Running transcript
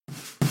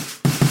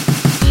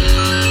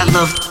I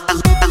loved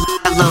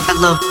Power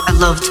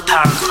Glove.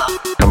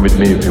 Come with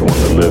me if you want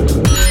to live.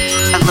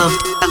 I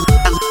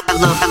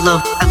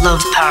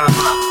loved Power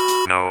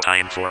Glove. No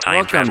time for time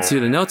Welcome travel. to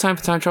the No Time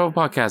for Time Travel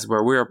podcast,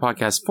 where we are a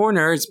podcast for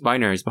nerds by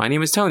nerds. My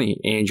name is Tony,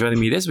 and joining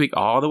me this week,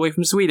 all the way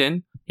from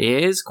Sweden,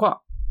 is Kwok.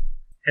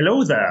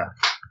 Hello there.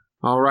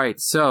 All right,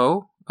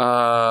 so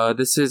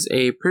this is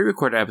a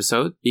pre-recorded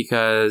episode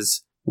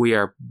because we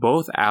are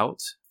both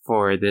out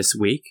for this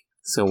week.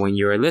 So when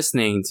you are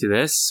listening to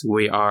this,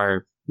 we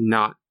are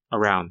not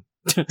around.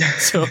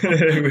 So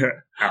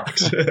We're out.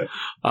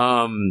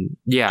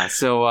 yeah.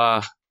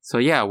 So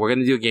yeah, we're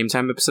gonna do a game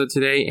time episode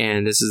today,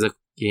 and this is a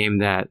game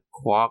that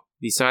Kwok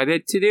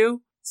decided to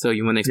do. So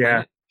you want to explain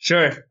Yeah, it?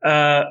 sure.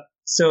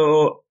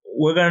 So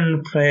we're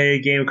gonna play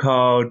a game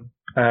called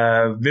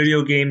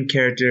Video Game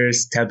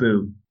Characters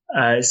Taboo.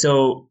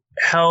 So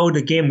how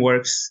the game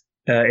works,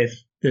 if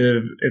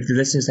the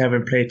listeners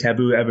haven't played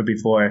Taboo ever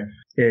before,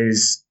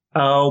 is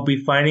I'll be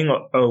finding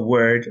a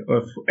word,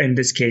 or in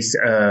this case,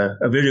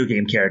 a video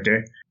game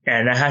character,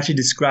 and I have to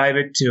describe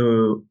it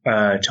to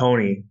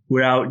Tony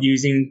without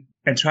using,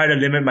 and try to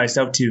limit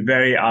myself to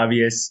very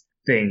obvious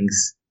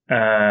things.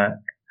 And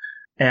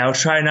I'll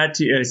try not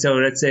to. So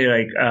let's say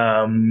like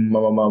let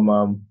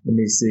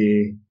me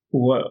see.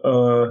 What?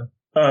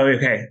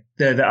 Okay.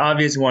 The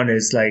obvious one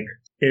is like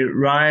it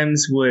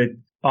rhymes with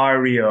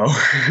Ario.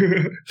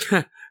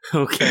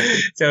 Okay.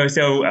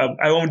 So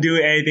I won't do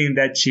anything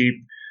that cheap.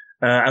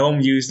 I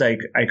won't use like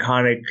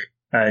iconic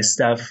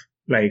stuff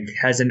like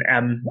has an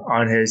M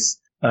on his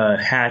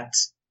hat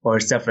or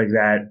stuff like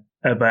that.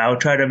 But I'll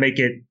try to make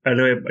it a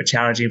little bit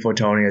challenging for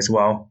Tony as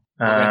well.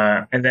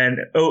 Okay. And then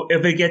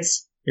if it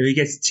gets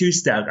too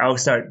stuck, I'll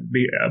start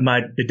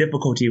the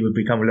difficulty would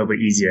become a little bit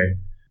easier.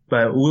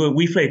 But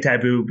we played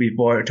Taboo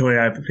before. Tony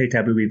and I played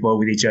Taboo before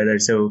with each other,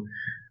 so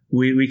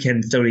we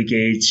can totally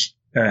gauge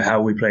how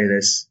we play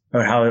this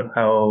or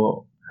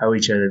how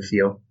each other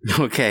feel.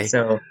 Okay.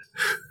 So.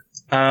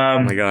 Oh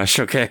my gosh.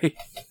 Okay.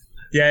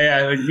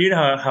 Yeah, you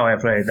know how I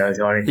play it though,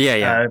 Tony.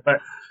 Yeah.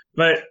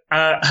 But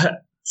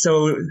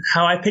so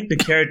how I pick the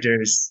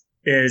characters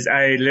is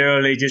I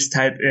literally just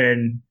type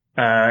in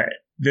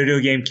video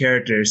game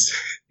characters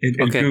in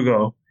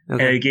Google,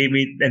 Okay. and it gave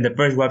me, and the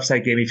first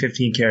website gave me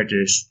 15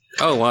 characters.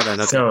 Oh, well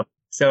done. Okay.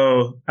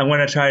 So I'm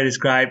gonna try to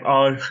describe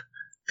all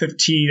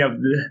 15 of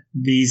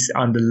these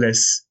on the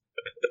list.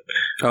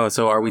 Oh,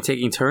 so are we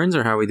taking turns,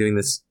 or how are we doing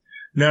this?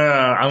 No,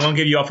 I'm gonna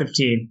give you all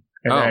 15.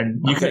 And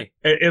then you okay.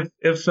 can,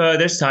 if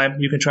there's time,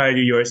 you can try to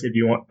do yours if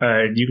you want.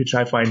 You can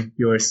try to find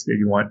yours if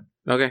you want.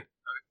 Okay.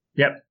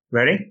 Yep.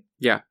 Ready?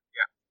 Yeah.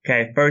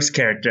 Okay. First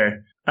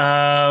character.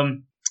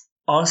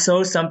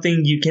 Also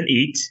something you can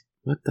eat.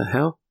 What the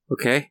hell?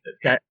 Okay.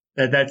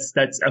 That's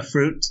a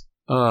fruit.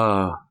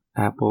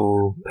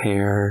 Apple,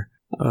 pear.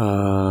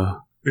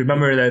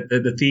 Remember that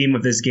the theme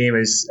of this game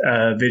is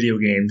video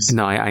games.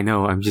 No, I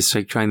know. I'm just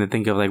like trying to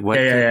think of like what.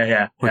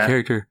 Yeah. What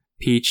character?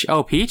 Peach.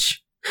 Oh,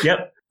 Peach.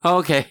 Yep. Oh,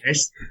 okay.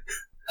 Nice.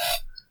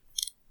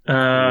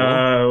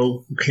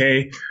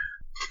 Okay.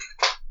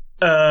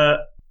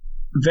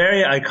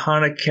 Very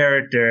iconic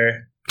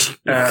character.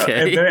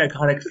 Okay. A very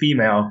iconic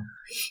female.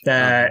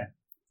 That.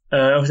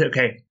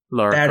 Okay.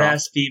 Laura Badass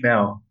Croft.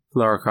 female.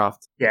 Laura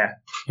Croft. Yeah.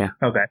 Yeah.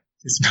 Okay.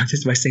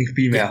 Just by saying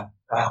female.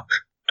 Wow.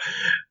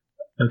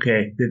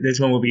 Okay. This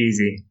one will be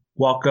easy.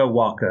 Waka.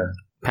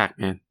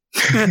 Pac-Man.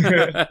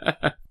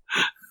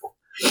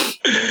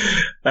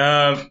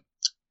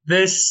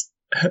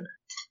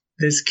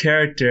 This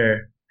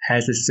character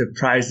has a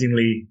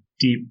surprisingly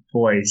deep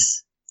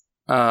voice.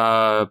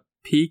 Pikachu?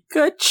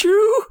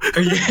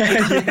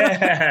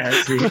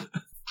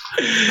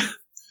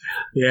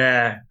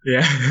 Yeah.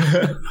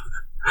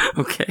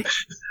 Okay.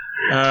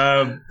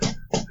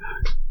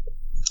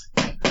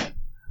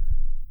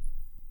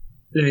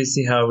 Let me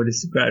see how I would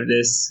describe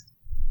this.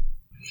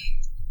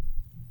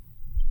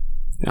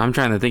 I'm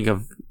trying to think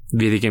of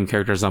video game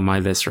characters on my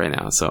list right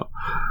now, so.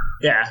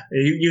 Yeah,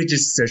 you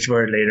just search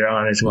for it later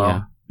on as well.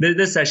 Yeah.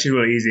 This is actually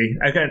really easy.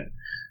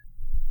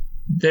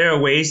 There are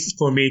ways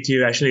for me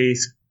to actually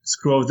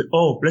scroll.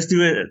 Let's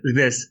do it like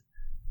this.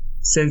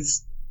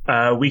 Since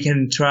we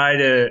can try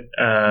to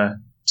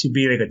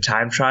be like a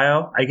time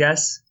trial, I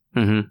guess.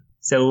 Mm-hmm.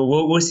 So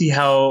we'll see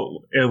how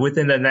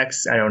within the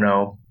next, I don't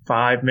know,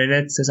 5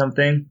 minutes or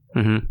something.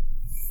 Mm-hmm.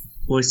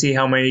 We'll see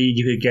how many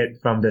you could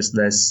get from this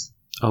list.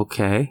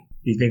 Okay.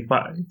 You think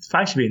five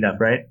should be enough,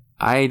 right?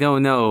 I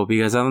don't know,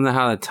 because I don't know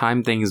how to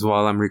time things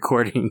while I'm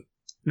recording.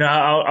 No,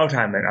 I'll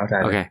time it.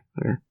 Okay.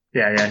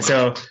 Yeah.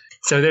 So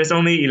there's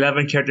only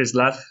 11 characters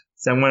left.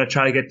 So I'm going to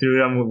try to get through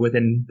them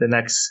within the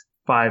next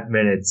 5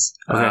 minutes.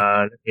 Okay.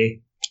 Let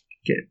me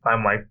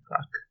find my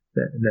clock.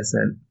 That's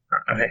it.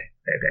 Okay.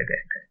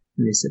 Let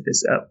me set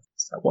this up.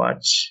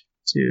 Stopwatch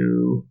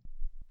to...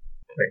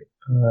 Wait.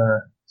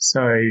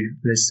 Sorry,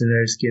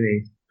 listeners. Give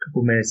me a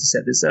couple minutes to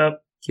set this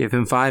up. Give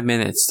him 5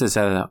 minutes to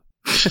set it up.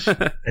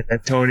 And then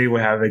Tony will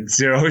have like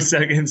 0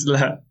 seconds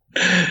left.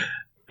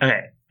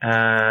 Okay.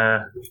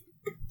 How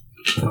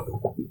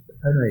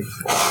do I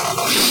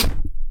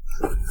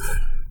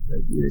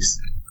do this?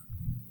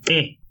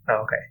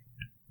 Oh, okay.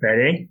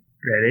 Ready?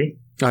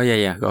 Oh,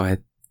 yeah. Go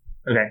ahead.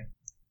 Okay.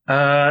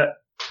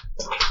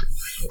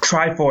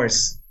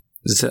 Triforce.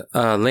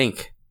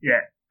 Link.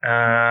 Yeah.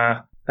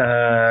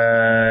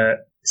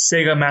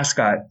 Sega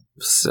mascot.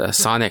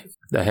 Sonic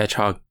the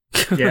Hedgehog.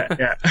 Yeah.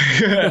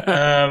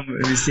 Let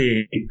me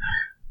see.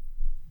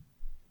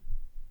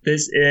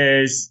 This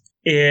is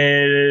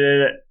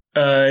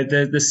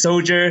the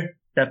soldier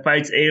that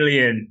fights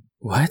Alien.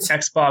 What?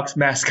 Xbox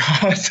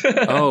mascot.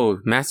 Oh,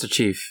 Master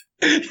Chief.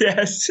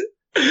 Yes.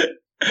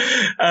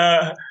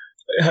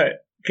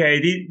 Okay,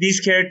 these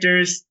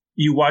characters,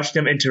 you watch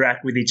them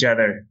interact with each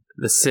other.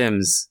 The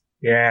Sims.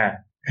 Yeah.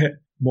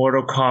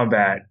 Mortal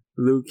Kombat.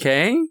 Liu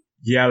Kang?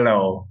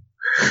 Yellow.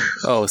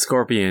 Oh,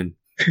 Scorpion.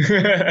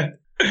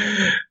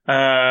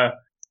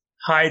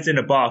 Hides in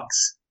a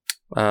box.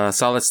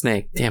 Solid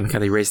Snake. Damn, I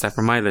gotta erase that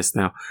from my list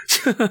now.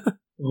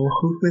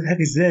 Who the heck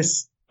is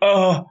this?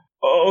 Oh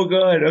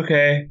god,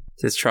 okay.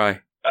 Just try.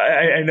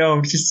 I know,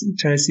 I'm just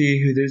trying to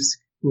see who this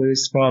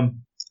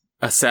from.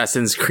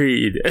 Assassin's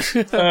Creed.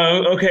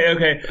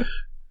 Okay.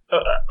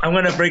 I'm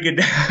gonna break it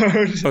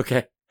down.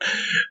 Okay.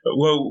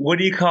 Well, what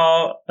do you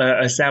call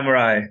a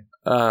samurai?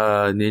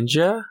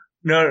 Ninja?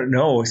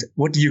 No.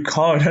 What do you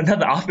call it? Not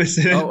the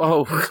opposite.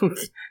 Oh.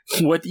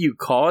 What do you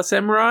call a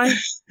samurai?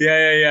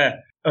 Yeah.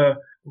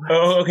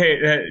 Okay.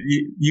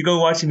 You go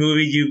watch a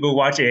movie. You go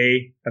watch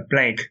a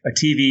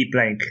TV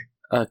blank.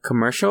 A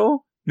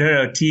commercial?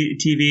 No.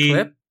 TV.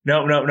 Clip?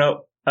 No.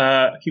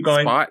 Keep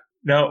going. Spot?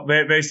 No.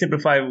 Very, very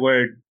simplified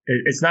word.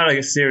 It's not like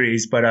a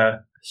series, but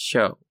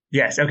show.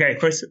 Yes. Okay.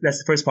 First, that's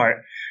the first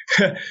part.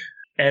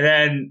 And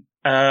then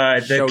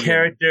the Shogun.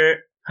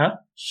 character. Huh?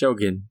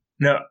 Shogun.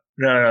 No.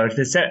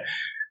 The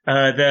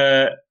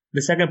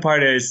second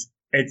part is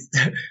it's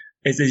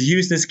a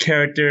useless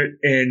character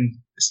in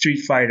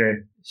Street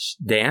Fighter.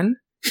 Dan?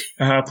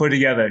 Put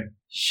together.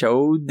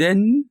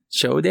 Shodan?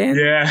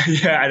 Yeah.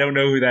 I don't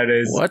know who that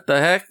is. What the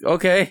heck?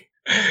 Okay.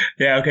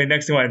 Yeah. Okay.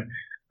 Next one.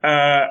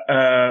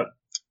 Let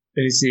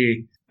me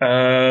see.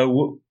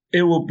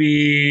 It will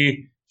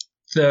be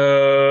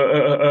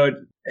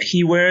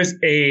he wears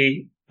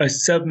a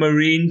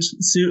submarine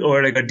suit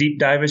or like a deep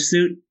diver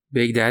suit.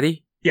 Big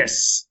Daddy?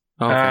 Yes.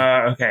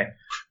 Okay.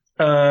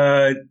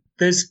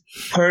 This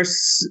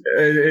person,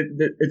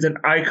 it's an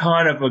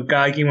icon of a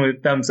guy giving a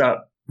thumbs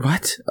up.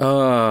 What?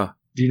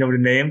 Do you know the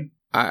name?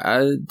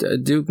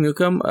 Duke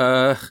Nukem?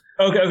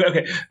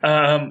 Okay.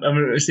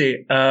 Let's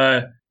see.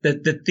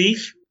 The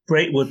thief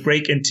would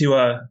break into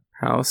a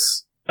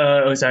House?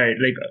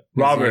 like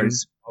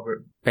robbers.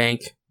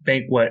 Bank?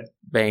 Bank what?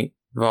 Bank.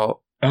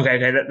 Vault. Okay,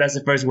 that's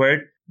the first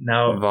word.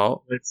 Now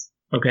Vault.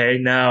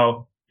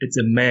 Now it's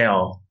a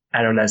male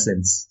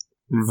adolescence.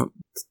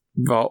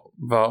 Vault.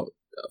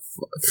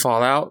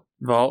 Fallout.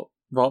 Vault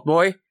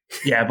Boy.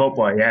 Yeah, Vault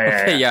Boy.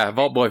 Yeah. Okay, yeah,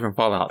 Vault Boy from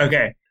Fallout.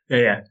 Okay.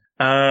 Yeah.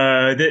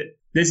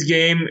 This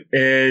game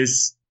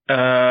is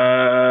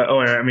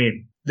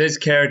this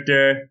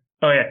character.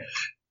 Oh yeah.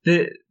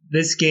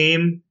 This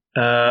game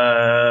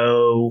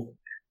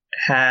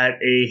had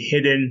a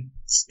hidden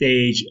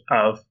stage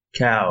of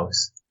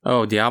cows.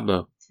 Oh,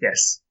 Diablo.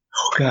 Yes.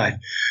 Oh god.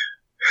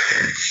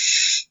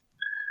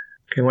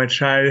 Okay, I'm gonna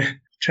try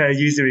to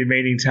use the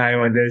remaining time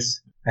on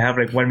this. I have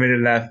like 1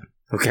 minute left.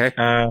 Okay.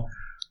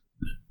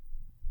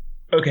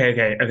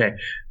 Okay.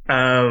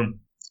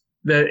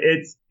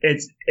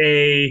 It's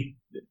a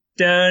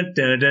dun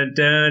dun dun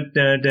dun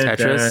dun dun.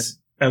 Tetris.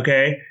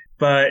 Okay,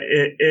 but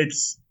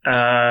it's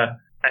I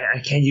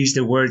can't use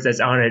the words that's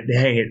on it.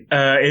 Dang it.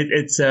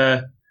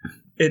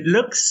 It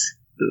looks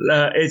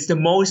it's the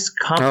most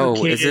complicated.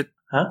 Oh, is it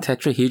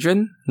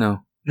tetrahedron?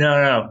 No.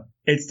 No.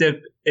 It's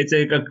like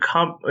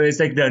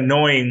the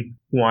annoying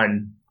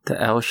one.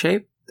 The L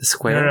shape? The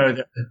square?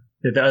 No,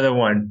 the other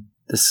one.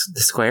 The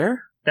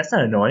square? That's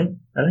not annoying.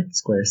 I like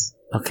squares.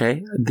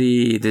 Okay.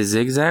 The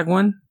zigzag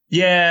one?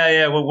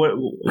 Yeah.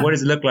 What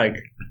does it look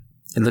like?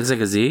 It looks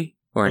like a Z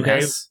or an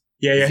S.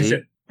 Yeah.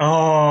 Z?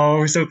 Oh,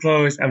 we're so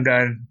close. I'm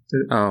done.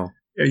 Oh.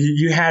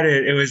 You had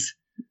it. It was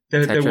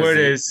the word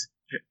Z. is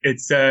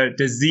it's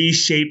the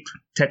Z-shaped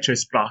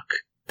Tetris block.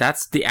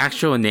 That's the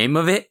actual name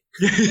of it?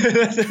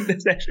 That's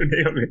the actual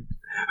name of it.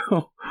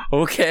 Oh,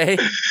 okay.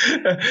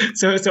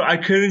 So I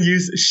couldn't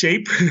use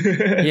shape.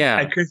 Yeah.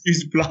 I couldn't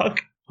use block.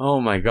 Oh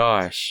my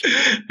gosh.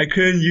 I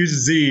couldn't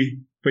use Z,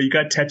 but you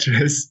got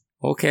Tetris.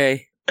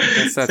 Okay.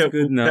 Guess that's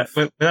good enough.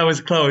 That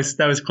was close.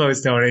 That was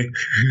close, Tony.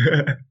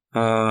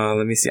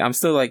 Let me see. I'm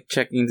still like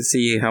checking to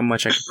see how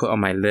much I can put on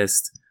my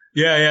list.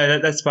 Yeah,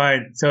 that's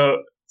fine.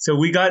 So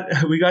we got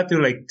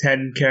through like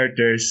 10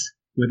 characters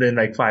within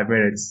like 5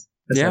 minutes.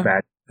 That's not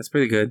bad. That's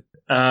pretty good.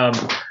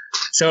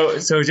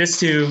 So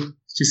just to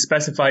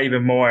specify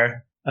even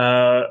more,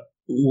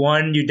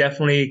 one, you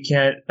definitely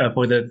can't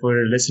for the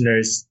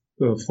listeners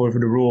for the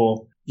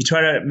rule, you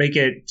try to make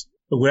it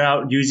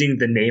without using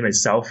the name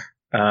itself,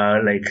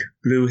 like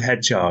Blue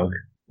Hedgehog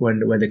when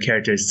the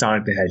character is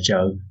Sonic the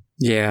Hedgehog.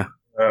 Yeah.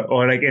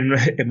 Or like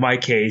in my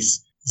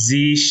case,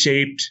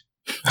 Z-shaped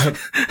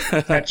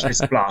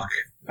Tetris block.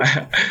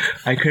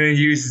 I couldn't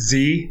use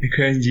Z. I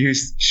couldn't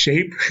use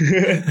shape.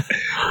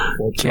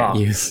 Or Can't block.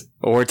 use.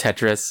 Or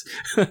Tetris.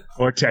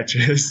 Or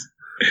Tetris.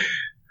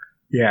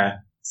 Yeah.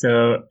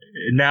 So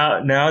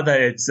now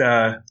that it's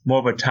more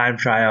of a time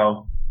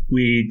trial,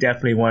 we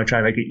definitely want to try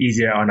to make it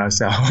easier on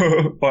ourselves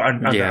or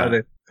on the Yeah.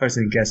 other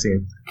person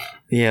guessing.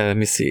 Yeah, let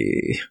me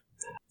see.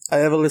 I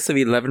have a list of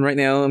 11 right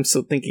now. I'm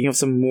still thinking of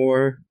some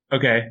more.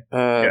 Okay.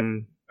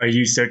 Are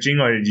you searching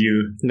or did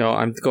you? No,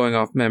 I'm going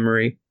off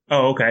memory.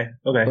 Oh, okay.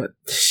 Okay. But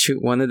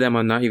shoot, one of them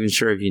I'm not even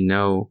sure if you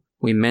know.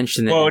 We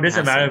mentioned it. Well, in it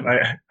doesn't passing.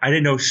 matter. I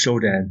didn't know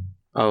Shodan.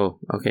 Oh,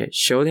 okay.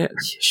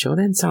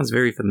 Shodan sounds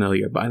very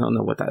familiar, but I don't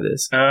know what that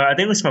is. I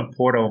think it was from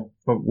Portal.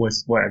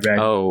 Was what I read.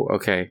 Oh,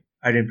 okay.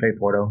 I didn't play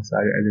Portal, so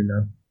I didn't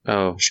know.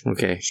 Oh,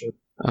 okay.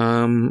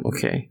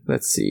 Okay.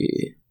 Let's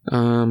see.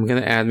 I'm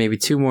gonna add maybe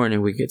 2 more and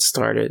then we get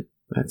started.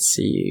 Let's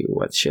see.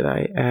 What should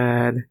I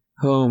add?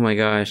 Oh my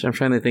gosh. I'm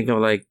trying to think of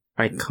like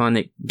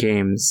iconic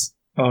games.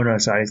 Oh no,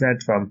 sorry, it's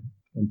not from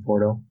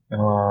Portal.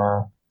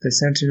 The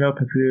Sentinel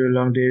computer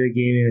long data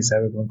gaming and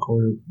Cyberpunk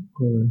Core.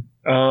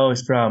 Oh,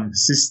 it's from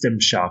System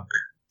Shock.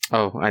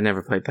 Oh, I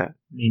never played that.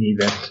 Me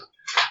neither.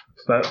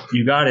 But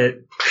you got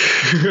it.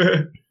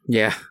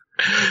 Yeah.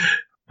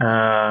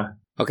 uh,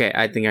 Okay,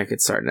 I think I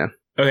could start now.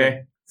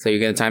 okay. So you're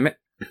gonna time it?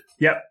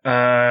 Yep.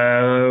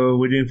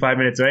 We're doing 5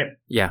 minutes, right?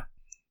 Yeah.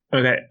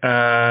 Okay.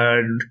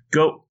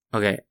 Go.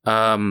 Okay.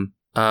 A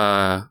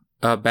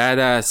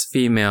badass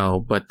female,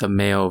 but the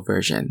male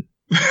version.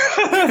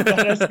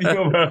 That's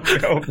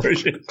the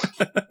version.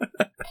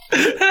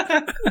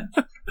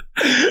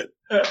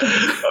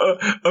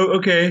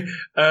 Okay.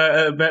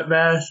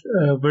 Badass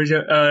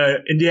version.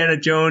 Indiana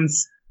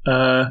Jones.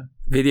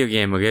 Video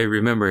game, okay?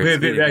 Remember, it's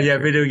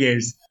Video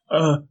games.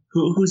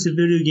 Who's the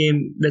video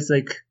game that's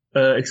like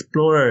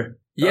Explorer?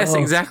 Yes, Oh.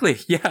 exactly.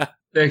 Yeah.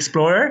 The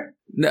Explorer?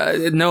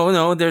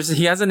 No.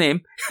 He has a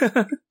name.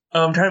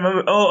 I'm trying to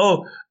remember.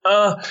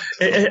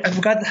 I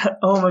forgot.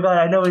 Oh my god,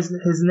 I know his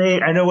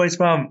name. I know where it's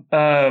from.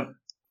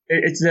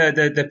 It's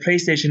the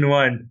PlayStation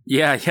one.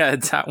 Yeah,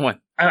 it's that one.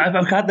 I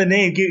forgot the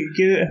name. Give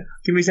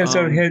me some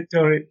sort of hint.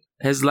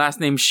 His last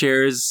name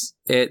shares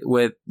it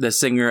with the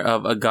singer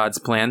of A God's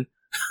Plan.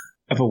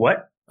 Of a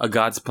what? A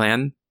God's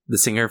Plan, the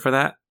singer for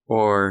that,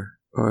 or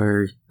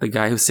the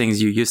guy who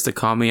sings "You Used to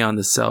Call Me on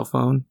the Cell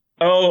Phone."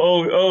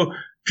 Oh,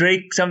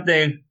 Drake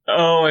something.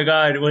 Oh my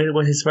god,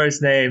 what's his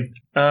first name?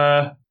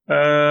 I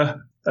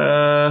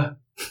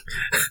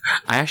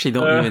actually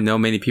don't even know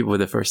many people with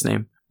the first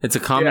name. It's a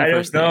common I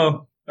first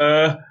don't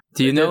name.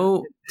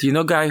 know. Do you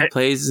know guy who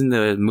plays in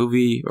the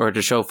movie or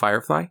the show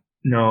Firefly?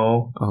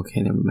 No.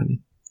 Okay, never mind.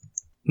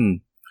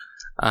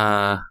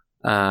 I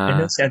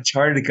know the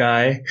Uncharted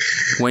guy.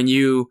 when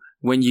you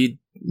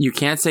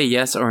can't say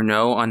yes or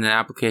no on an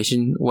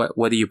application,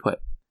 what do you put?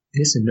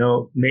 Yes or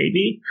no?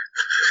 Maybe?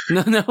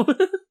 No.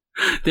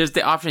 There's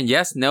the option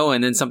yes, no,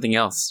 and then something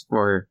else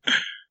for.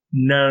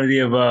 None of the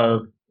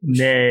above.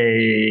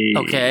 Nay.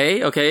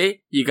 Okay.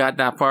 You got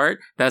that part.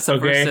 That's the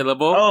first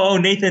syllable. Oh,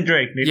 Nathan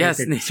Drake. Yes,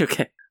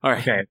 okay. All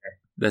right. Okay.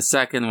 The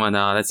second one,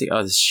 let's see.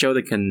 Oh, the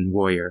Shotokan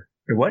Warrior.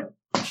 The what?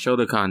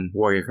 Shotokan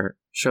Warrior.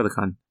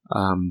 Shotokan.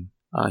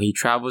 He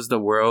travels the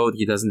world.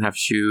 He doesn't have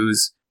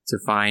shoes to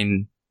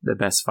find the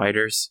best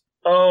fighters.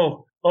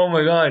 Oh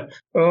my god.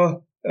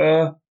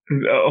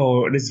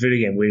 This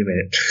video game. Wait a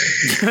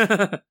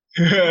minute.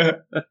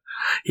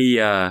 He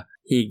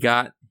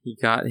got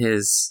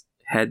his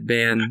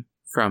headband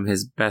from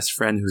his best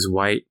friend who's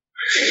white.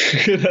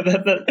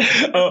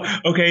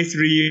 Okay, it's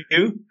Ryu.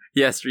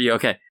 Yes, Ryu.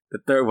 Okay. The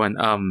third one,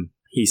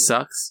 he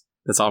sucks.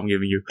 That's all I'm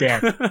giving you.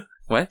 Dan.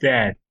 What?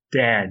 Dan.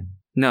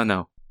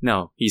 No.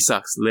 He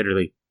sucks,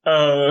 literally.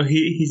 Oh,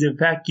 he's a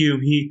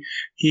vacuum.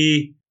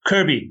 He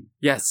Kirby.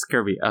 Yes,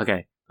 Kirby.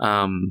 Okay.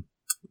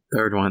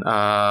 Third one.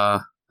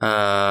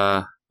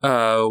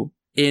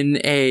 In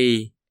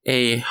a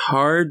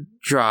hard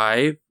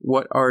drive,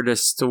 what are the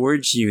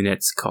storage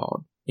units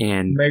called?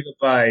 And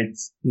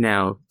Megabytes.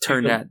 now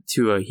turn that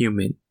to a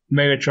human.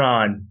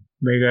 Megatron.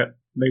 Megabyte.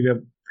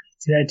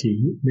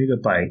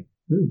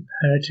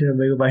 How to turn a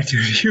megabyte to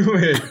a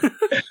human?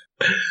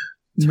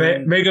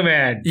 Mega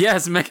Man.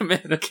 Yes, Mega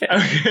Man. Okay.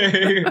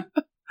 Okay.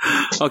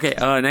 Okay.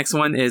 Next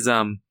one is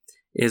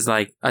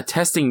like a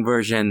testing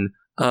version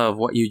of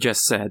what you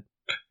just said.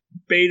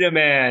 Beta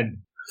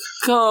Man.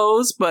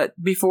 Close, but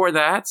before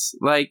that,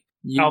 like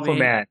Alpha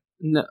Man.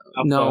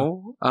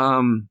 No.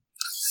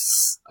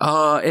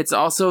 It's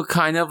also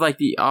kind of like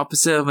the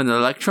opposite of an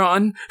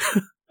electron.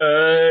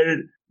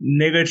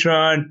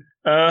 Negatron.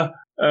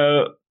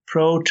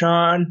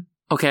 Proton.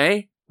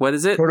 Okay. What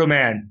is it? Proto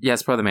Man.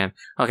 Yes, Proto Man.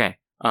 Okay.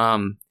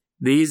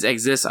 These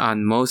exist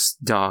on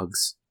most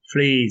dogs.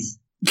 Fleas.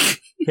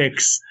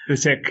 Ticks. The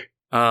tick.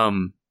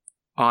 On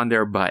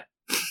their butt.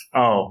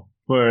 Oh,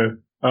 wait.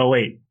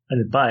 On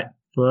the butt.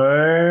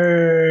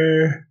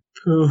 For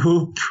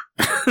poop.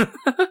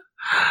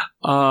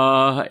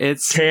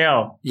 It's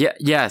Tail. yeah.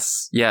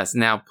 Yes.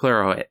 Now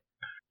plural it.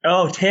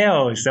 Oh,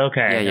 tails.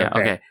 Okay. Yeah.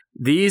 Okay.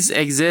 These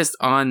exist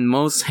on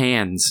most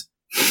hands.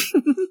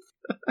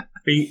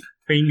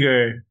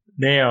 Finger.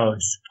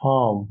 nails,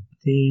 palm,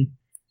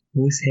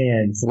 whose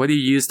hands, What do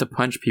you use to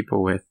punch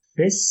people with?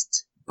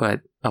 fist.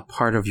 But a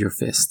part of your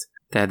fist.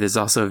 That is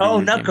also a video Oh,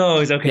 game.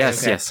 knuckles. Okay.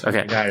 Yes, okay. yes,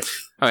 okay. Got it.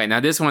 Alright, now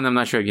this one I'm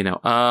not sure if you know.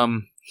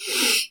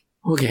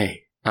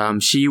 Okay.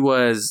 She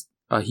was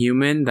a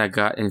human that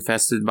got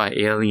infested by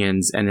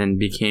aliens and then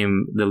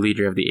became the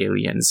leader of the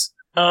aliens.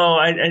 Oh,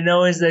 I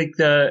know it's like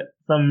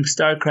from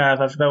StarCraft.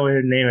 I forgot what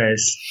her name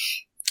is.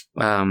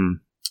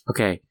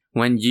 Okay.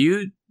 When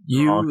you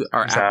Oh,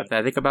 are time's up.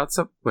 apathetic about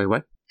something. Wait,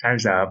 what?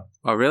 Time's up.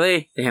 Oh,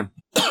 really? Damn.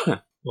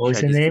 What was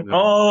Should I her just name? keep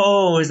going?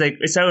 Oh,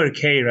 it started with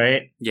a K,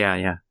 right?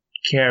 Yeah.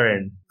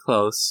 Karen.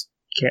 Close.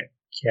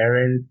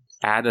 Karen.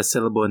 Add a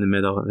syllable in the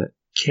middle of it.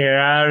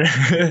 Karen.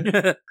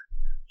 Car-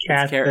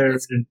 Catherine.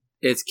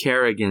 It's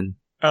Kerrigan.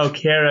 Oh,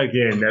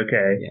 Kerrigan.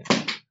 Okay.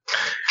 Yeah.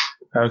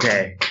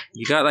 Okay.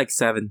 You got like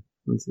 7.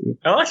 Let's see.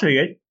 Oh, that's pretty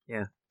good.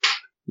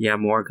 Yeah,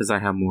 more because I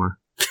have more.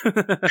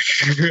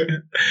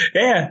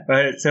 Yeah.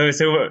 So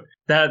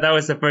that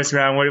was the first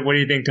round. What do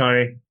you think,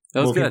 Tony?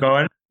 That was We'll good. keep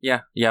going.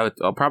 Yeah.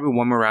 I'll probably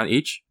one more round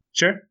each.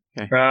 Sure.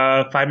 Okay.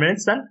 5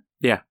 minutes then.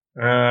 Yeah.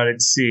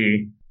 Let's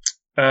see.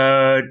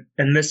 And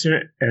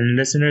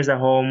listeners at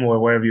home or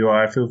wherever you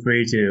are, feel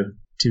free to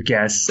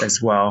guess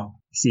as well.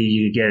 See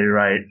you get it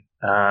right.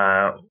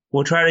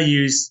 We'll try to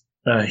use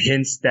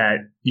hints that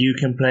you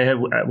can play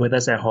with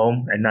us at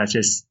home and not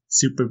just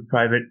super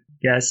private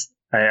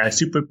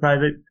super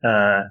private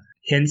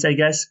hints, I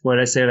guess. When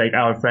I say like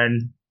our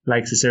friend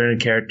likes a certain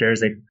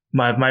characters, like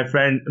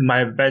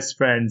my best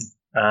friend's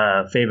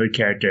favorite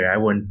character, I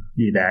wouldn't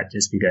do that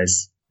just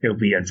because it'll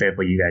be unfair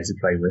for you guys to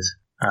play with.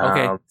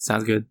 Okay.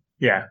 Sounds good.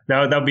 Yeah,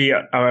 that'll be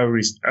our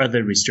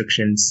other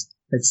restrictions.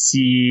 Let's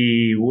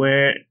see,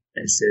 where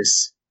is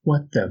this?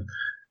 What the?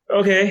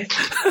 Okay.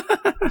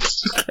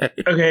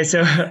 Okay,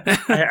 so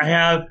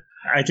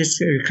I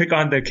just click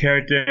on the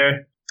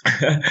character.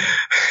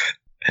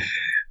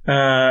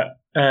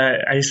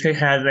 I just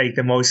had like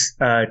the most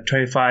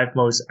 25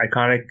 most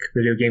iconic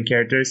video game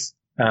characters.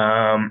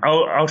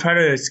 I'll try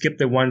to skip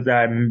the ones that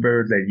I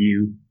remember that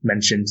you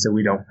mentioned, so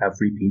we don't have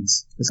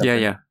repeats. or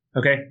something. Yeah.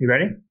 Okay, you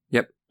ready?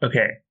 Yep.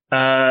 Okay.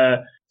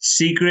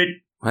 Secret.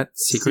 What?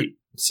 Secret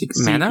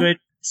mana?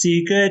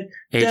 Secret.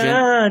 Agent?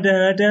 Da,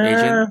 da, da.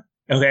 Agent?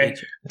 Okay.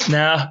 Agent.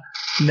 Now.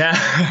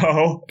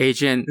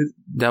 Agent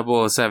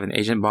 007.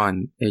 Agent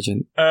Bond.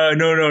 Agent.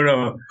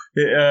 No.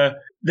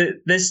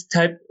 This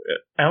type.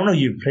 I don't know if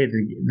you played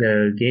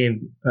the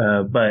game,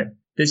 but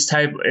this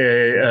type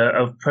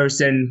of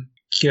person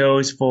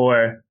kills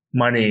for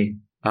money.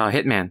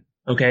 Hitman.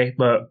 Okay,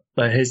 but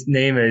his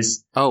name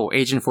is. Oh,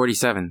 Agent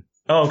 47.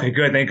 Oh, okay,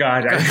 good. Thank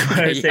God. I was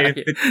going to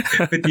say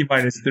 50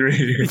 minus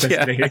 3 because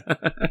that's negative.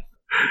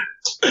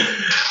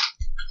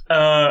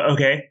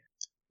 Okay.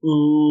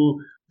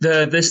 Ooh,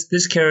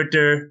 this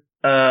character.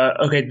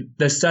 Okay,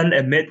 the sun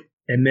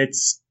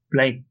emits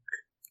blank.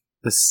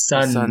 The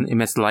sun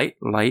emits light.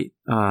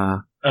 Yeah.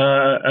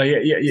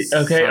 Okay.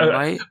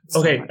 Sunlight.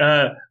 Okay.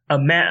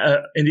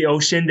 In the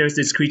ocean, there's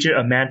this creature,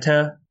 a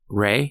manta.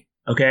 Ray.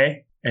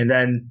 Okay, and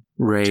then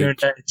Ray. turn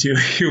that into a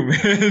human.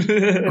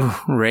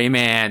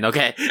 Rayman.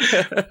 Okay.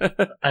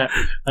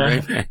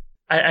 Rayman.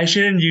 I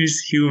shouldn't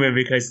use human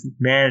because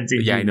man's a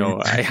Yeah, I human.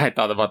 know. I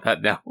thought about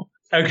that now.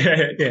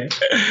 Okay.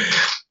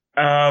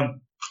 Yeah.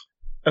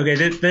 Okay.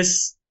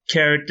 This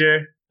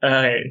character.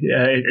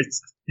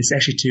 It's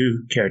actually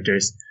 2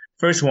 characters.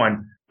 First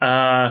one.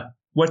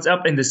 What's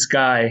up in the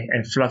sky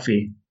and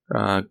fluffy?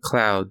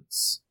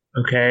 Clouds.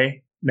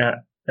 Okay. Now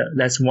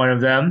that's one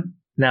of them.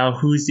 Now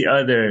who's the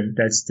other?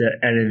 That's the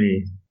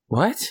enemy.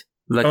 What?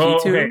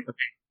 Lucky 2? Okay.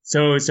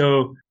 So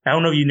I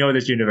don't know if you know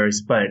this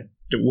universe, but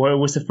what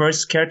was the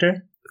first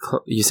character?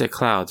 You said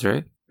clouds,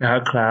 right?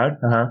 Cloud.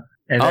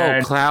 And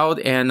then, Cloud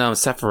and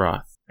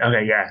Sephiroth.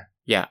 okay, yeah.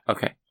 Yeah.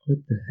 Okay. What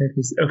the heck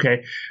is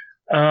okay?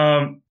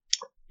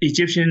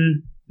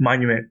 Egyptian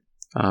monument.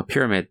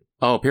 Pyramid.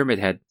 Oh, Pyramid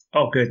Head.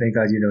 Oh, good. Thank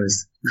God you know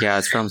this. Yeah,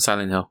 it's from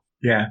Silent Hill.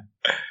 Yeah.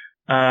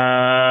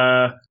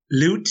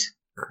 Loot.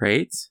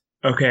 Great.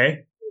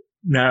 Okay.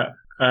 Now,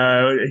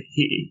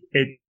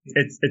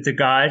 it's a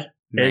god.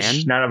 Man.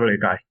 Not really a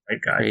god. A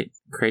god.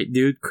 Crate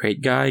dude.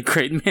 Crate guy.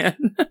 Crate man.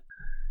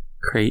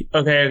 Crate.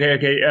 Okay.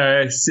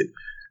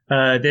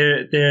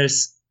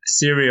 There's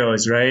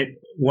cereals, right?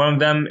 One of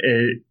them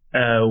is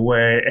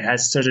where it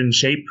has certain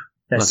shape.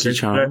 That's Lucky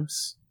circular.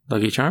 Charms.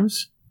 Lucky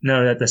Charms.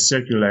 No, that's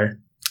circular.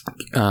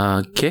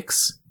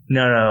 Kicks.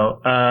 No.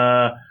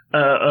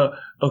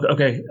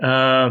 Okay.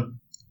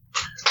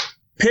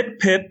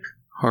 Pip.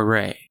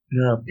 Hooray.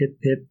 No,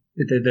 Pip.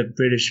 The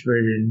British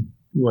version,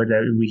 what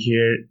we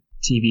hear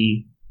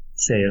TV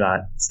say a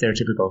lot.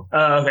 Stereotypical.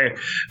 Okay.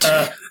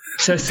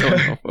 So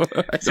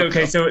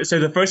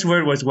the first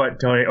word was what,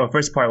 Tony? Or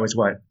first part was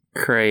what?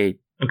 Crate.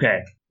 Okay.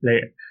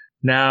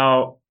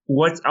 Now,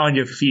 what's on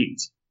your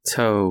feet?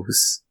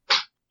 Toes.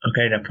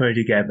 Okay, now put it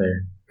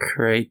together.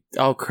 Crate.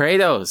 Oh,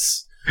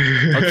 Kratos.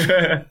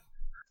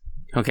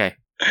 Okay.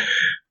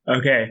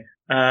 Okay.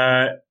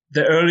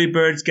 The early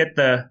birds get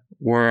the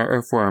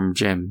Earthworm,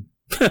 Jim.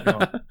 No.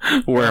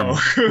 Worm. No.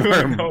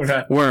 Worm. No,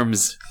 not-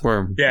 Worms.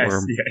 Worm. Yes,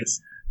 Worm. yes.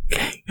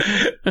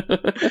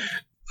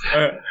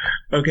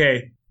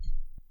 Okay,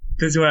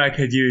 this one I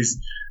could use.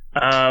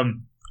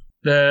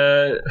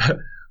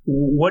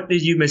 What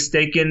did you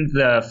mistaken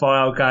the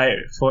Fallout guy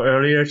for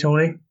earlier,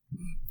 Tony?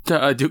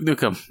 Duke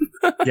Nukem.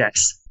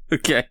 Yes.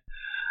 Okay.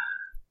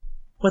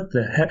 What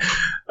the heck?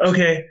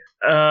 Okay.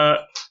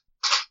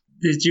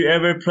 Did you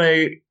ever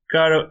play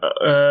God of?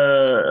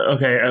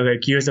 Okay.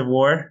 Gears of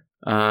War.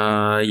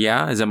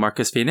 Yeah. Is it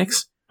Marcus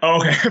Phoenix?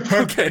 Oh, okay.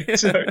 Perfect.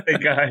 Okay. The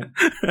guy.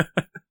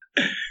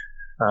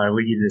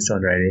 We need this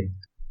one ready.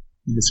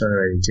 This one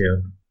ready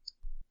too.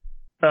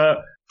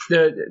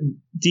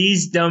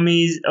 These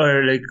dummies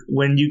are like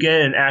when you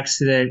get an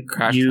accident.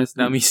 Crash Test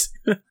Dummies.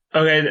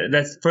 Okay,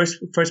 that's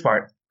first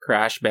part.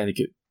 Crash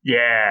Bandicoot.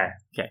 Yeah.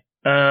 Okay.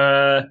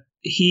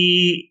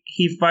 He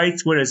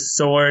fights with a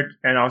sword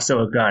and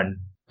also a gun.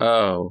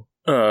 Oh.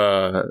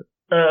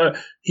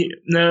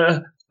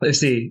 Let's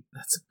see.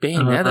 That's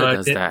Bayonetta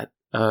does that.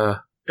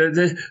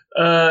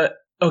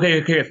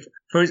 Okay.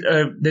 First,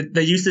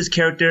 they use this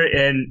character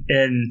in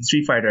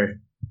Street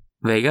Fighter.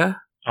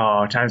 Vega?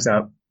 Oh, time's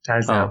up.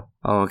 Oh,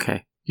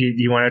 okay.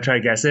 You want to try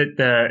to guess it?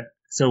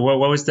 So what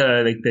was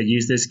they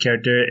use this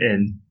character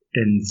in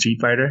Street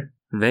Fighter?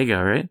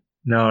 Vega, right?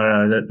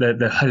 No,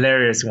 the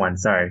hilarious one.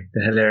 Sorry,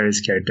 the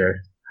hilarious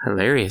character.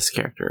 Hilarious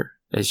character.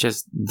 It's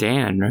just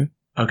Dan, right?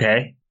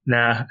 Okay.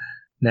 Now,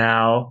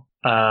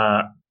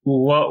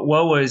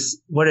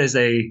 what is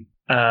a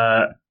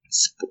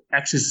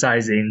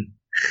exercising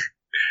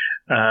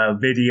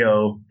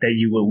video that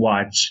you would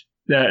watch?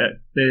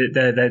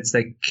 That's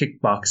like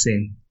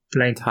kickboxing.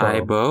 Blank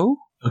Taibo?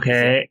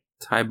 Okay.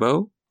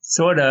 Taibo?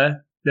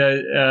 Sorta.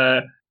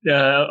 Okay.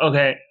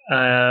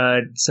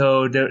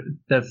 So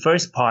the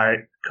first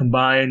part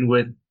combined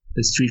with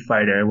the Street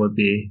Fighter would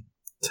be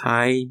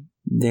Tai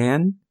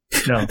Dan?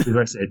 No,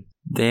 reverse it.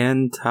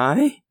 Dan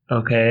Tai?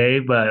 Okay,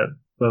 but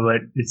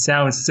it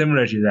sounds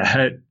similar to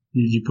that.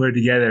 You put it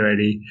together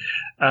already.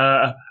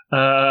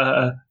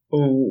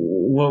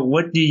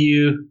 What do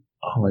you?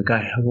 Oh my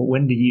god!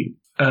 When do you?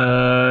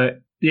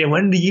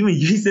 When do you even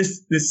use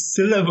this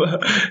syllable?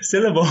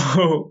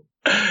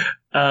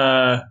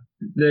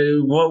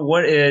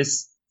 What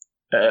is?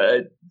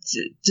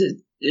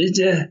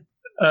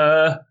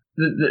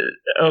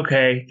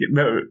 Okay.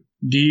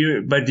 Do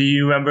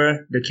you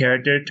remember the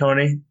character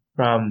Tony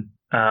from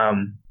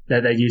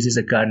that uses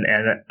a gun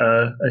and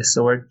a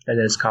sword that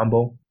is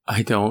combo?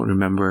 I don't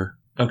remember.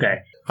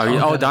 Okay.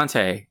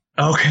 Dante.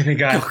 Okay, the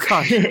guy. Oh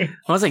gosh. I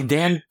was like,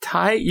 Dan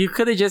Tai? You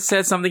could have just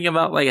said something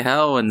about like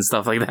hell and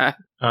stuff like that.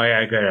 Oh yeah,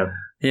 I could have.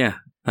 Yeah,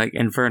 like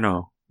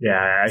Inferno.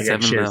 Yeah, I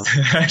Seven should have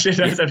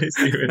something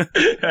stupid.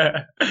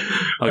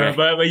 Okay.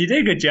 But you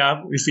did a good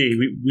job.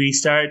 We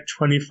started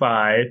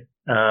 25.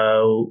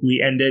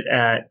 We ended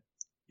at,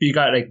 you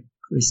got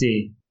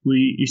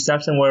you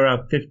stopped somewhere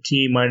around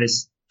 15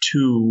 minus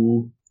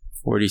 2.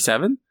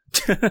 47?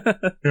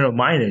 No,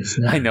 minus.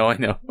 I know.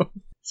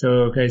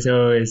 So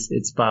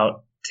it's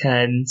about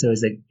 10, so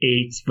it's like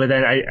 8. But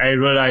then I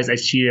realized I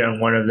cheated on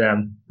one of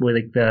them with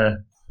like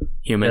the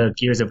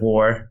Gears of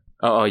War.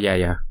 Oh yeah.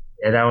 Yeah,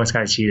 that one's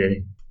kind of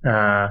cheated.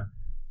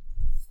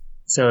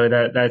 So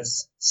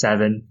that's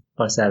 7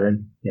 plus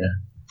 7. Yeah.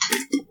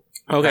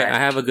 Okay, right. I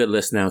have a good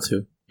list now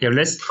too. You have a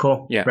list?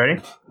 Cool. Yeah. Ready?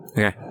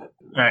 Okay. All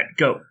right,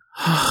 go.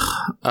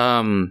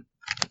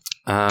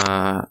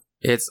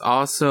 It's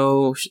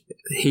also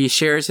he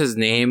shares his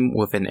name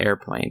with an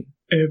airplane.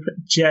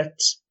 Jet.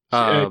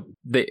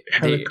 The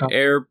helicopter.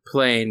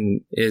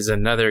 airplane is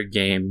another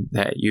game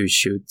that you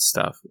shoot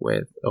stuff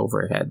with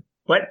overhead.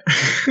 What?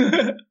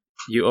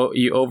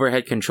 You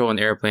overhead control an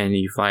airplane and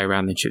you fly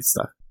around and shoot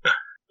stuff.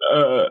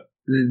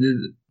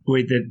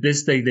 Wait,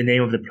 this like the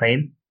name of the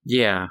plane?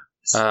 Yeah.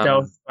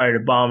 Stealth fighter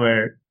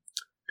bomber.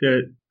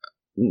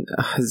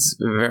 It's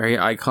very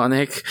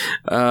iconic.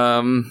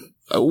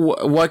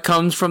 What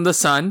comes from the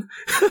sun?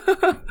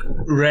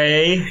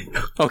 Ray.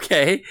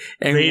 Okay.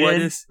 And Raiden? what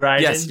is?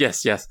 Raiden?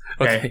 Yes.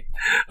 Okay.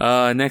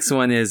 Next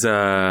one is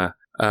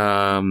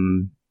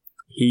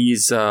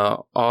he's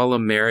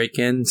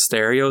all-American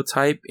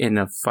stereotype in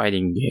a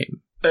fighting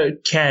game.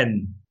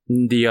 Ken.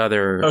 The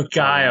other.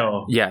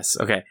 Guile. Yes.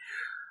 Okay.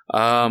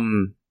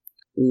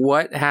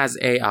 What has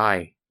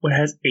AI? What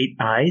has 8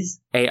 eyes?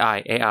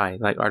 AI,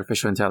 like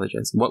artificial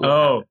intelligence. What?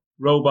 Oh,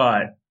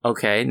 robot.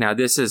 Okay. Now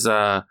this is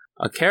a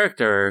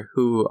character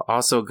who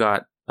also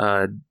got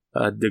a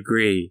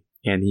degree,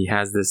 and he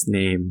has this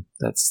name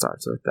that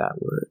starts with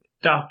that word.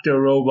 Dr.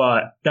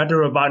 Robot. Dr.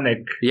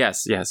 Robotnik.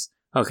 Yes.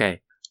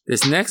 Okay.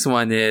 This next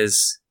one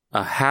is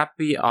a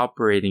happy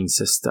operating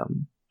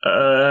system.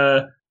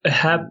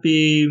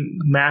 Happy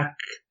Mac.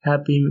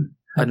 Happy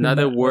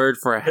Another Mac. word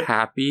for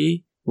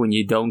happy when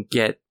you don't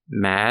get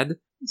mad.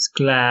 It's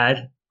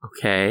glad.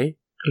 Okay.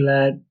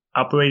 Glad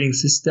operating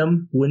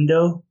system.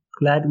 Window.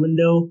 Glad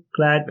window.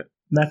 Glad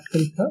Mac.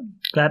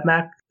 Glad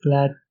Mac.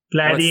 Glad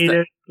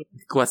Gladiator.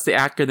 What's the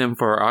acronym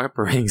for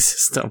operating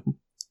system?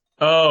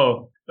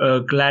 Oh,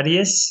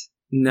 Gladius?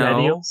 No.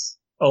 Gladius?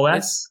 OS?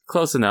 It's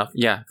close enough.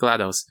 Yeah,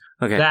 GLaDOS.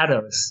 Okay.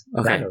 GLaDOS.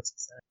 Okay.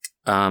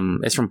 GLaDOS.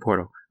 It's from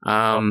Portal.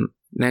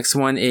 Next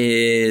one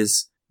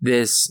is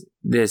this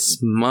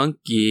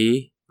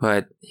monkey,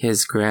 but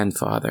his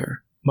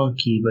grandfather.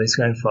 Monkey by his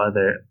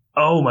grandfather.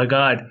 Oh my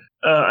god.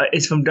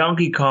 It's from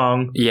Donkey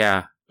Kong.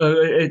 Yeah.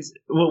 It's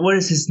what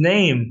is his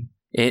name?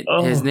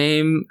 His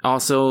name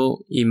also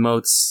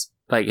emotes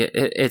like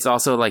it's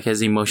also like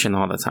his emotion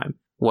all the time.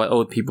 What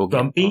old people get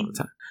Grumpy? all the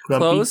time.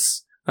 Grumpy?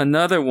 Close.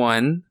 Another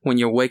one. When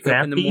you wake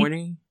up in the Grampy?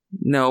 morning.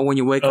 No, when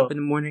you wake up in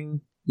the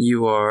morning,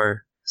 you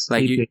are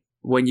like Sleeping.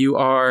 when you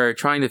are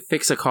trying to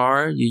fix a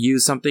car, you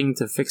use something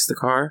to fix the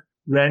car.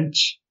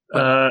 Wrench.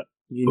 You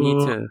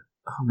need to.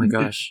 Oh my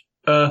gosh.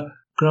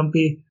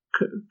 Grumpy.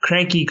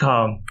 Cranky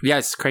Kong.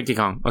 Yes, Cranky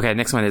Kong. Okay,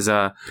 next one is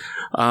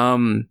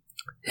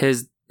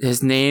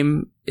his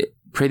name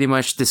pretty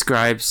much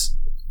describes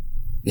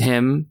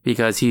him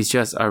because he's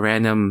just a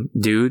random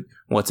dude.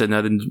 What's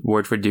another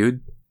word for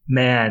dude?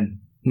 Man.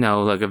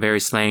 No, like a very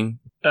slang.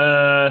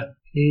 Hey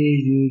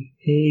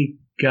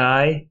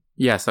guy.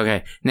 Yes,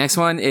 okay. Next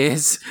one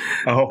is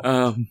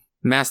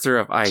Master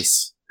of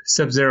Ice.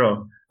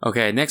 Sub-Zero.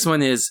 Okay, next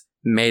one is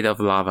Made of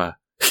Lava.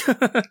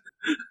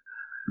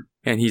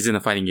 And he's in a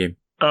fighting game.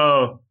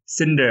 Oh,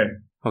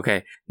 Cinder.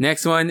 Okay,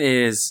 next one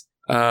is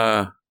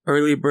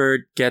Early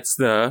Bird Gets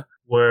the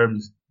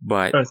Worms.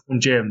 But Earthworm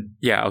Jim.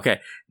 yeah, okay.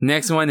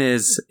 Next one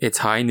is It's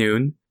High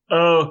Noon.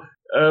 Oh,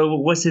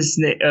 what's his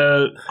name?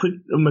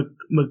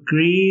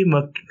 McCree?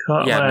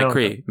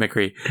 McCree.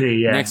 McCree,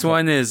 yeah. Next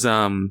one is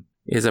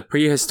a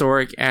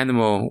prehistoric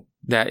animal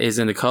that is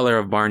in the color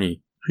of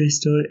Barney.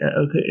 Prehistoric.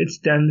 Okay, it's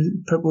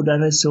purple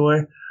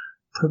dinosaur.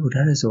 Purple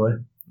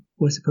dinosaur.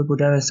 What's a purple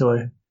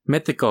dinosaur?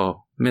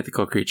 Mythical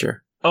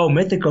creature. Oh,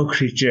 mythical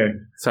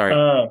creature. Sorry,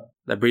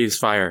 that breathes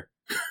fire.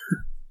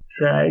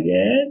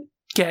 Dragon.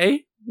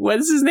 Okay, what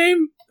is his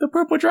name? The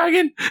purple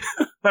dragon.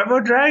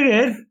 Purple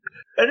dragon.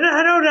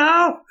 I don't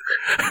know.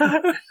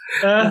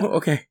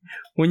 Okay,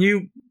 when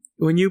you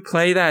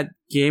play that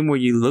game where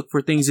you look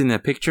for things in a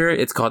picture,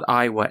 it's called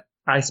I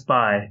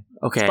Spy.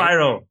 Okay.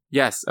 Spiral.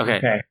 Yes.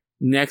 Okay.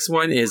 Next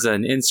one is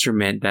an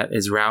instrument that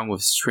is round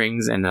with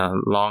strings and a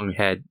long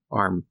head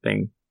arm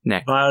thing.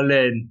 Neck.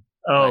 Violin.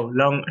 Oh,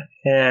 long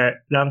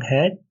head.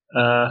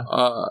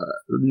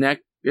 Neck.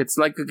 It's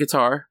like a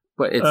guitar,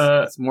 but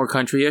it's more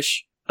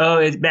country-ish. Oh,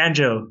 it's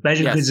banjo.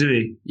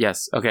 Banjo-Kazooie.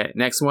 Yes. Okay.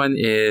 Next one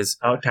is.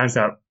 Oh, time's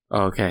up.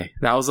 Okay,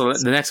 that was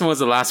the next one was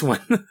the last one.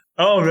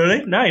 Oh,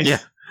 really? Nice. Yeah.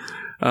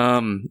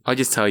 I'll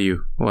just tell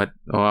you what.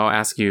 Well, I'll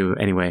ask you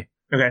anyway.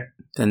 Okay.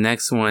 The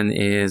next one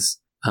is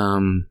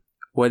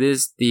what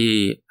is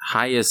the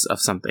highest of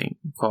something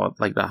called?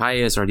 Like the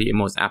highest or the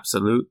most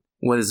absolute?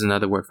 What is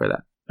another word for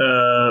that?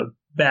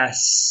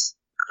 Best.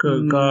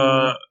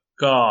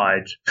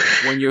 God.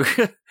 When you're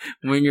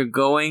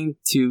going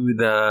to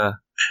the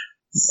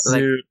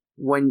like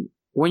when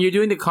you're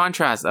doing the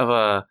contrast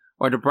of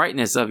or the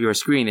brightness of your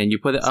screen and you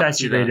put it up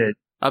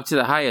to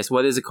the highest,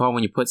 what is it called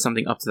when you put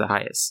something up to the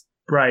highest?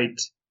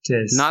 Brightness.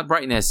 Not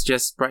brightness,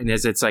 just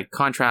brightness. It's like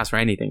contrast or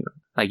anything.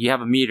 Like you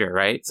have a meter,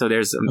 right? So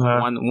there's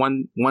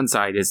one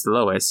side is the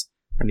lowest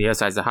and the other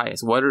side is the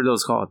highest. What are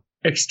those called?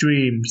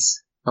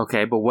 Extremes.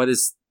 Okay, but what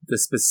is the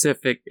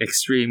specific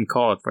extreme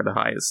called for the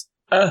highest?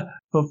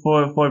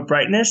 For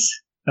brightness?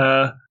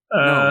 No,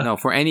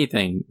 for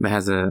anything that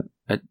has a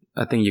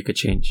thing you could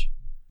change.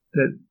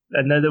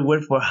 Another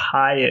word for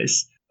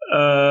highest.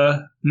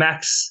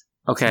 Max.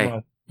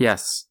 Okay.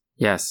 Yes.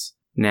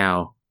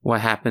 Now,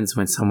 what happens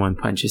when someone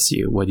punches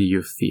you? What do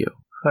you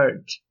feel?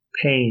 Hurt.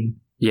 Pain.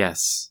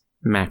 Yes.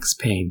 Max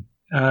pain.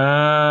 Oh.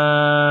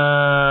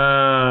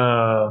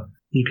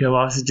 You could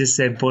also just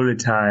say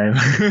bullet time.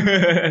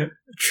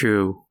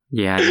 True.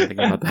 Yeah, I didn't think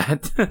about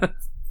that.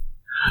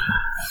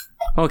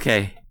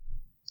 Okay.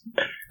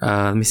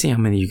 Let me see how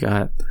many you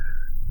got.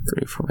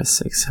 3, 4, 5,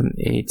 6, 7,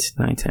 8,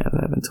 9, 10,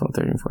 11, 12,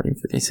 13, 14,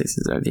 15,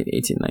 16, 17,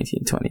 18,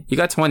 19, 20. You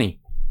got 20.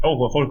 Oh,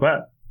 well, holy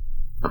crap.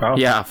 Wow.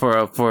 Yeah,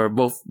 for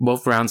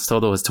both rounds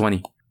total was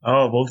 20.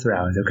 Oh, both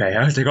rounds. Okay.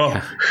 I was like, oh.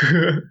 Yeah.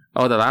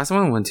 Oh, the last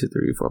one? 1, 2,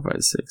 3, 4,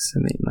 5, 6,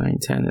 7, 8, 9,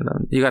 10,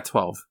 11. You got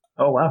 12.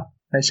 Oh, wow.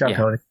 Nice job,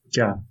 Tony. Good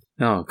job.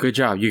 Oh, good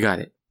job. You got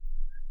it.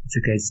 It's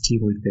okay. It's a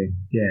teamwork thing.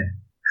 Yeah.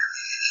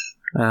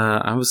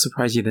 I was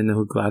surprised you didn't know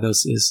who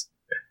GLaDOS is.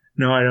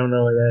 No, I don't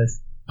know what that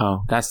is.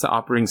 Oh, that's the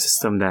operating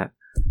system that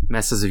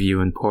messes with you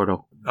in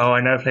Portal. Oh,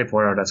 I never played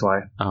Portal, that's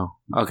why. Oh,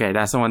 okay.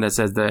 That's the one that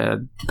says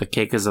the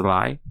cake is a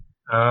lie.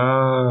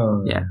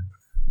 Oh. Yeah.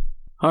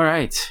 All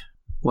right.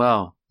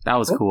 Well, that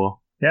was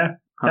cool. Yeah,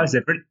 that was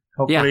different.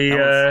 Hopefully,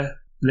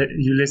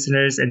 you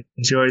listeners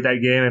enjoyed that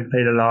game and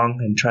played along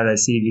and try to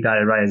see if you got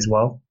it right as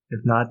well.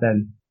 If not,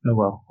 then, oh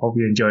well. Hope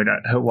you enjoyed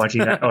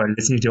watching that or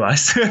listening to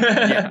us.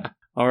 Yeah.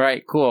 All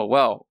right, cool.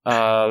 Well,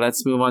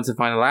 let's move on to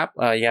Final Lap.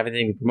 You have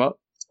anything to promote?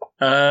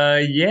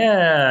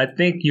 Yeah, I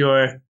think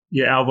your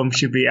album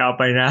should be out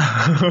by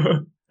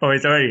now. Or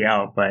it's already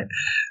out, but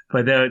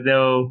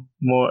they'll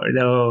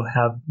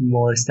have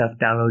more stuff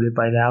downloaded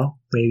by now,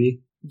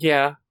 maybe.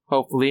 Yeah,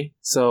 hopefully.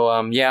 So,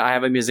 yeah, I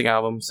have a music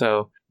album,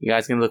 so you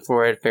guys can look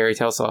for it. Fairy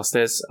Tale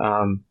Solstice.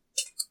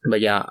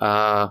 But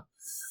yeah,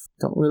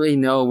 don't really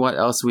know what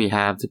else we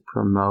have to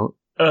promote.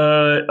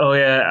 Oh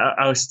yeah,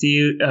 our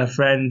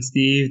friend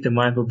Steve, the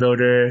Mindful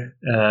Builder.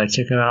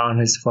 Check him out on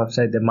his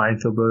website,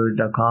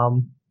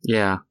 themindfulbuilder.com.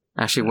 Yeah.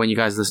 Actually, when you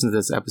guys listen to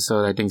this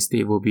episode, I think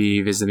Steve will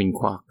be visiting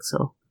Quack.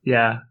 So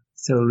yeah.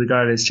 So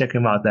regardless, check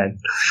him out then.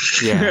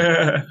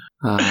 Yeah.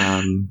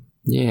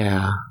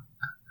 Yeah.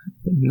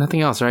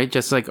 Nothing else, right?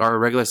 Just like our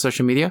regular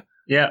social media?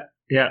 Yeah.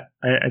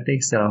 I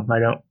think so. I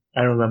don't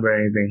remember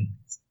anything.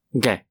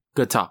 Okay.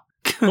 Good talk.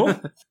 Cool.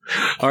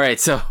 All right.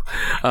 So,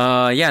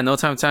 No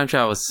Time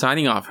Travel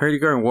signing off.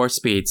 Herdiger and Warp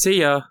Speed. See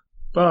ya.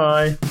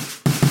 Bye.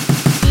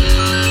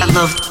 I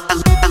loved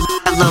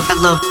Power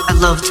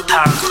Glove.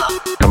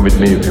 Come with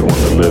me if you want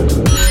to live.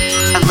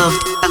 I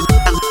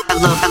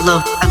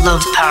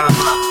loved Power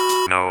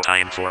Glove. No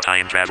time for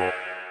time travel.